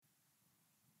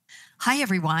Hi,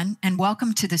 everyone, and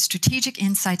welcome to the Strategic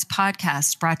Insights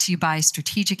podcast brought to you by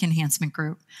Strategic Enhancement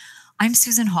Group. I'm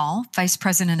Susan Hall, Vice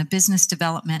President of Business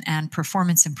Development and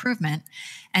Performance Improvement,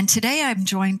 and today I'm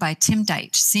joined by Tim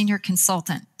Deitch, Senior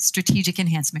Consultant, Strategic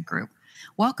Enhancement Group.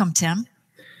 Welcome, Tim.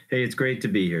 Hey, it's great to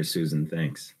be here, Susan.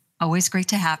 Thanks. Always great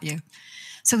to have you.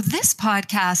 So this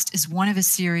podcast is one of a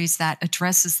series that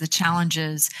addresses the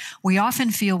challenges we often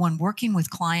feel when working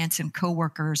with clients and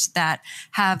coworkers that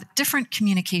have different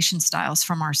communication styles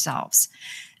from ourselves.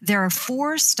 There are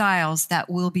 4 styles that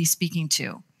we'll be speaking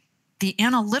to. The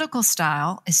analytical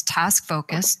style is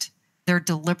task-focused, they're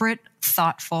deliberate,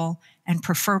 thoughtful, and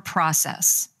prefer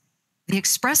process. The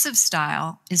expressive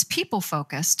style is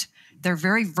people-focused, they're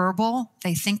very verbal,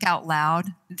 they think out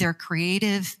loud, they're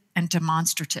creative and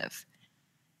demonstrative.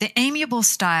 The amiable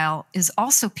style is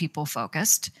also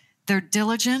people-focused. They're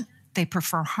diligent, they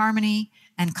prefer harmony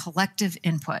and collective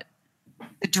input.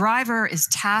 The driver is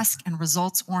task and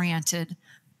results-oriented,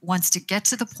 wants to get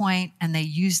to the point, and they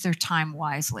use their time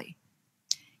wisely.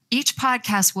 Each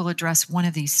podcast will address one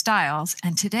of these styles,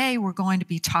 and today we're going to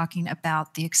be talking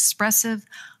about the expressive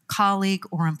colleague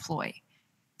or employee.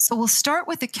 So we'll start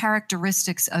with the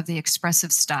characteristics of the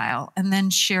expressive style and then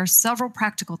share several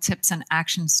practical tips and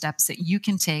action steps that you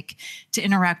can take to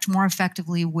interact more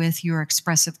effectively with your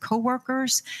expressive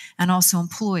coworkers and also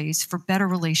employees for better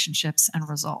relationships and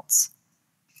results.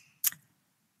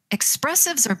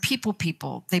 Expressives are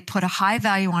people. They put a high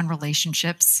value on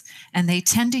relationships, and they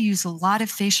tend to use a lot of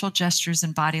facial gestures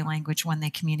and body language when they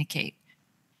communicate.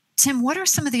 Tim, what are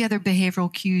some of the other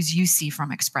behavioral cues you see from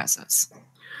expressives?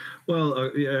 Well,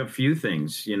 a few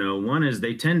things. One is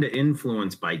they tend to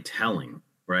influence by telling,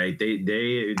 right? They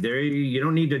you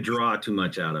don't need to draw too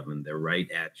much out of them. They're right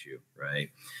at you,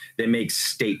 right? They make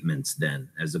statements then,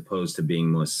 as opposed to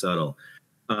being more subtle.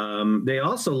 They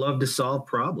also love to solve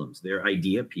problems. They're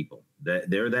idea people.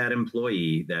 They're that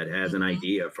employee that has an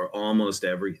idea for almost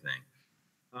everything.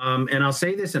 And I'll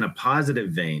say this in a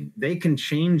positive vein. They can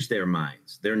change their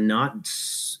minds. They're not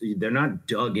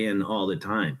dug in all the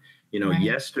time. Right.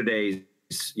 Yesterday's,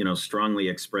 strongly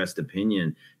expressed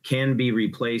opinion can be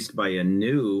replaced by a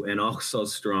new and also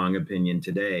strong opinion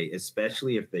today,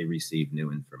 especially if they receive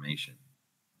new information.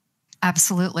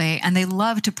 Absolutely. And they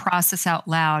love to process out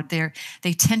loud.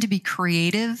 They tend to be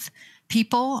creative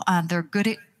people. They're good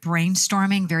at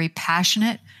brainstorming, very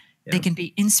passionate. Yeah. They can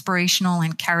be inspirational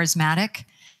and charismatic.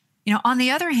 On the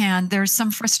other hand, there's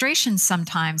some frustrations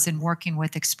sometimes in working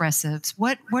with expressives.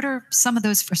 What are some of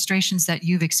those frustrations that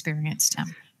you've experienced,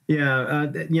 Tim? Yeah,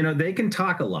 they can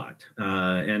talk a lot,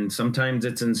 and sometimes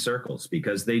it's in circles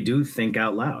because they do think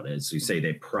out loud. As you say,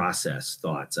 they process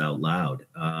thoughts out loud.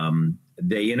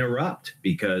 They interrupt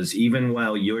because even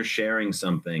while you're sharing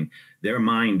something, their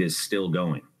mind is still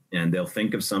going, and they'll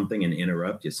think of something and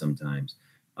interrupt you sometimes.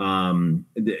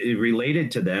 Related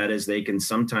to that is they can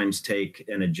sometimes take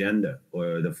an agenda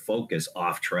or the focus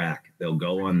off track. They'll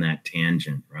go on that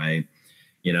tangent, right?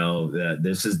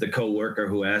 This is the coworker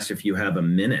who asks if you have a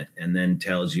minute and then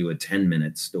tells you a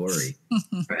 10-minute story,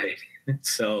 right?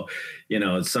 So,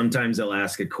 sometimes they'll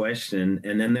ask a question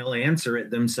and then they'll answer it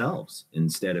themselves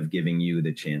instead of giving you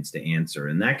the chance to answer.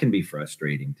 And that can be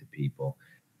frustrating to people.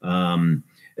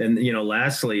 And,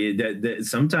 lastly,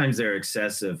 sometimes their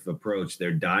excessive approach,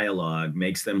 their dialogue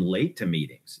makes them late to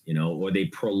meetings, or they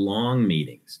prolong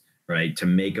meetings, right, to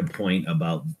make a point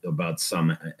about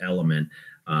some element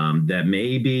that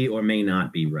may be or may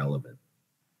not be relevant.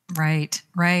 Right.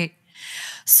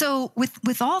 So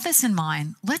with all this in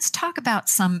mind, let's talk about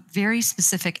some very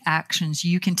specific actions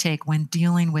you can take when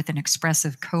dealing with an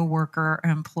expressive coworker or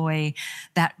employee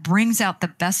that brings out the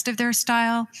best of their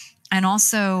style and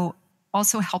also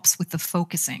helps with the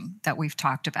focusing that we've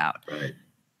talked about. Right.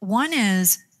 One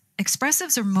is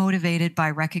expressives are motivated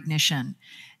by recognition.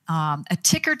 A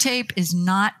ticker tape is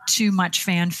not too much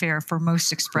fanfare for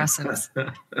most expressives.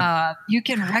 You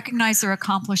can recognize their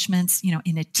accomplishments,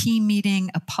 in a team meeting,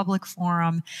 a public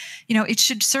forum. It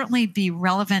should certainly be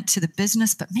relevant to the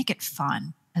business, but make it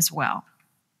fun as well.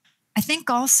 I think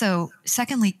also,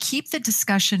 secondly, keep the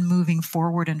discussion moving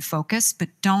forward and focused, but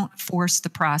don't force the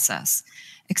process.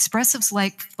 Expressives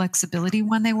like flexibility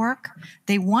when they work.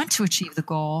 They want to achieve the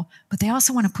goal, but they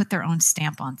also want to put their own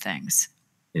stamp on things.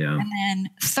 Yeah. And then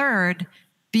third,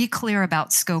 be clear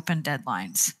about scope and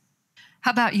deadlines.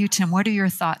 How about you, Tim? What are your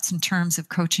thoughts in terms of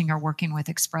coaching or working with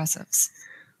expressives?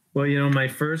 Well, my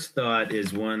first thought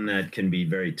is one that can be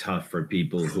very tough for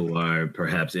people who are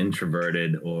perhaps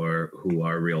introverted or who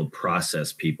are real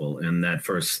process people. And that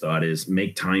first thought is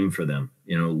make time for them,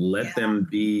 let them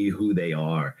be who they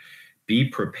are. Be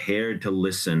prepared to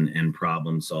listen and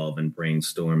problem solve and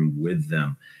brainstorm with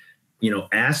them.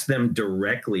 Ask them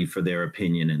directly for their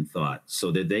opinion and thought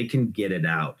so that they can get it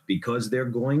out, because they're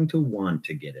going to want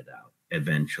to get it out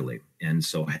eventually. And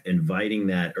so inviting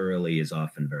that early is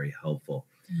often very helpful.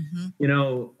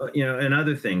 Mm-hmm. And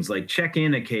other things like check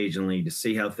in occasionally to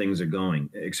see how things are going.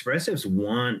 Expressives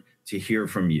want to hear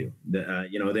from you. They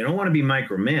don't want to be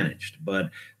micromanaged, but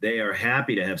they are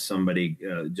happy to have somebody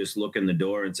just look in the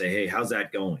door and say, "Hey, how's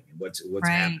that going? What's Right,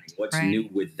 happening? What's right. new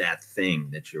with that thing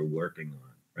that you're working on?"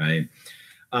 Right.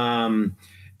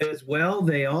 As well,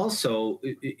 they also,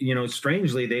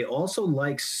 strangely, they also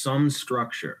like some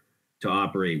structure to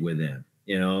operate within.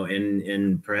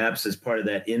 And perhaps as part of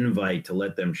that invite to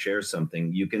let them share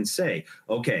something, you can say,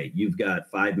 "Okay, you've got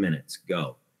 5 minutes,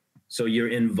 go." So you're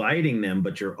inviting them,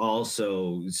 but you're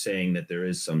also saying that there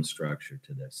is some structure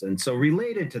to this. And so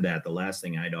related to that, the last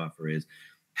thing I'd offer is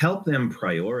help them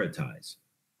prioritize,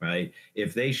 right?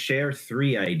 If they share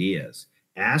 3 ideas,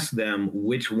 ask them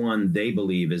which one they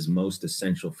believe is most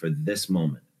essential for this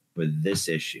moment, for this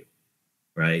issue,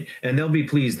 right? And they'll be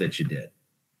pleased that you did.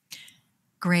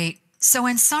 Great. So,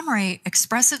 in summary,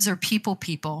 expressives are people.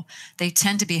 They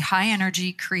tend to be high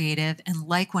energy, creative, and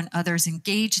like when others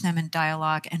engage them in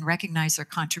dialogue and recognize their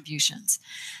contributions.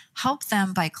 Help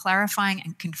them by clarifying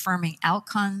and confirming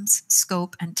outcomes,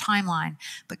 scope, and timeline,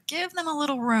 but give them a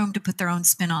little room to put their own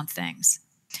spin on things.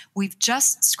 We've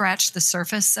just scratched the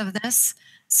surface of this.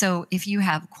 So, if you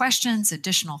have questions,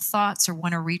 additional thoughts, or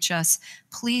want to reach us,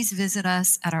 please visit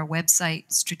us at our website,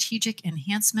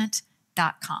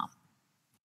 strategicenhancement.com.